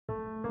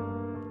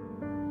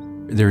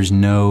There's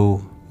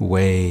no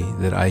way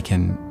that I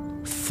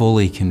can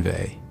fully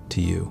convey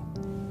to you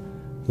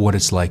what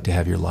it's like to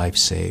have your life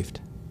saved,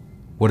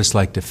 what it's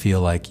like to feel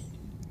like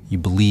you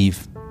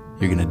believe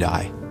you're going to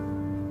die.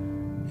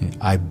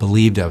 I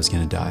believed I was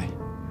going to die.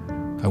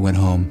 I went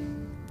home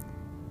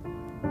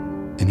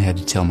and had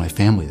to tell my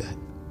family that.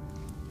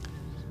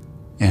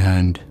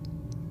 And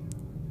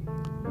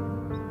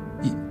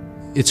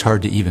it's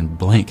hard to even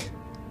blink.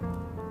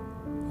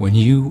 When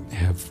you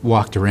have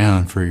walked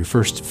around for your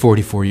first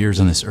 44 years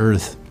on this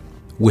earth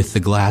with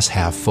the glass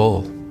half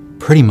full,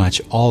 pretty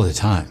much all the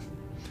time,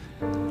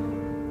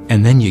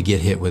 and then you get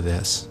hit with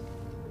this,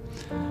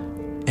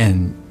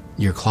 and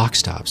your clock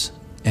stops,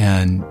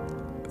 and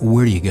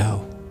where do you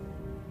go?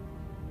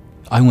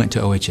 I went to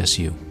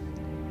OHSU,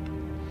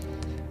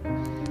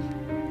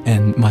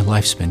 and my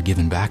life's been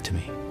given back to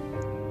me.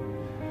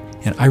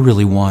 And I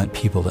really want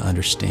people to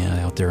understand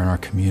out there in our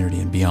community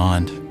and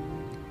beyond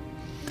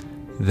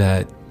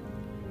that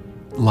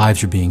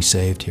lives are being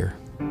saved here.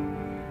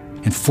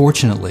 And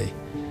fortunately,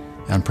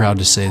 I'm proud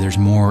to say there's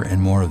more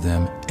and more of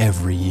them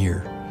every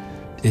year.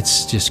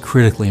 It's just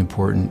critically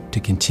important to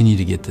continue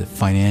to get the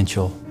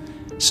financial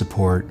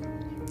support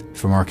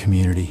from our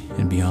community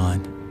and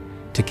beyond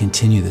to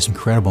continue this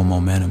incredible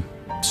momentum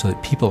so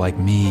that people like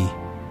me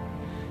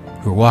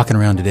who are walking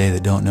around today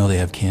that don't know they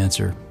have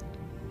cancer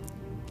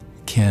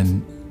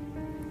can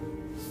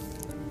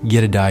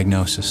get a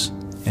diagnosis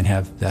and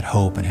have that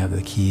hope and have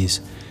the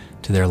keys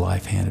to their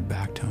life handed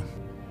back to them.